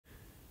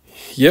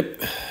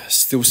Yep,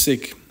 still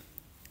sick.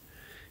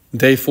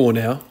 Day 4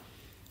 now.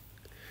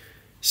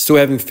 Still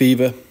having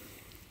fever.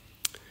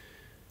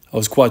 I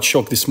was quite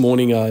shocked this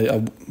morning.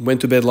 I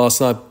went to bed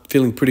last night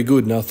feeling pretty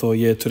good, and I thought,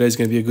 yeah, today's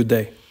going to be a good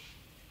day.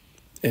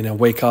 And I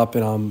wake up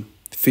and I'm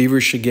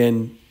feverish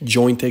again,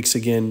 joint aches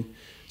again,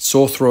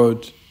 sore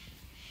throat,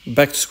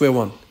 back to square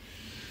one.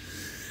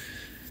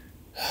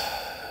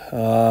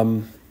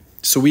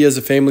 So we as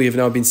a family have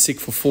now been sick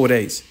for 4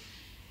 days.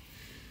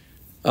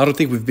 I don't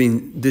think we've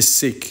been this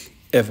sick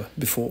ever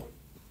before.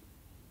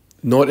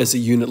 Not as a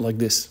unit like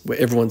this, where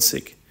everyone's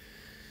sick.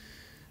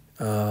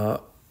 I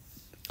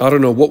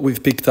don't know what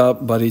we've picked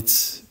up, but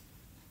it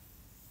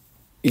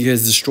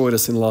has destroyed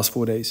us in the last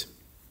 4 days.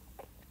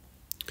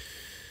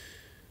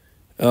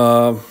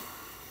 I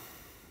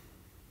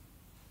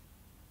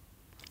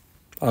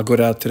got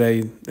out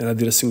today and I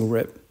did a single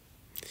rep.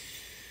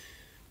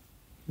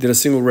 Did a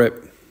single rep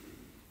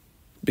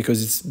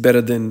because it's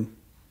better than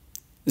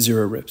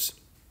 0 reps.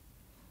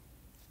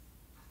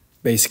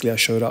 Basically, I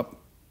showed up.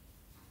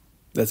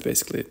 That's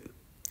basically it.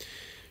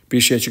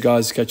 Appreciate you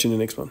guys. Catch you in the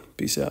next one.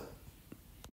 Peace out.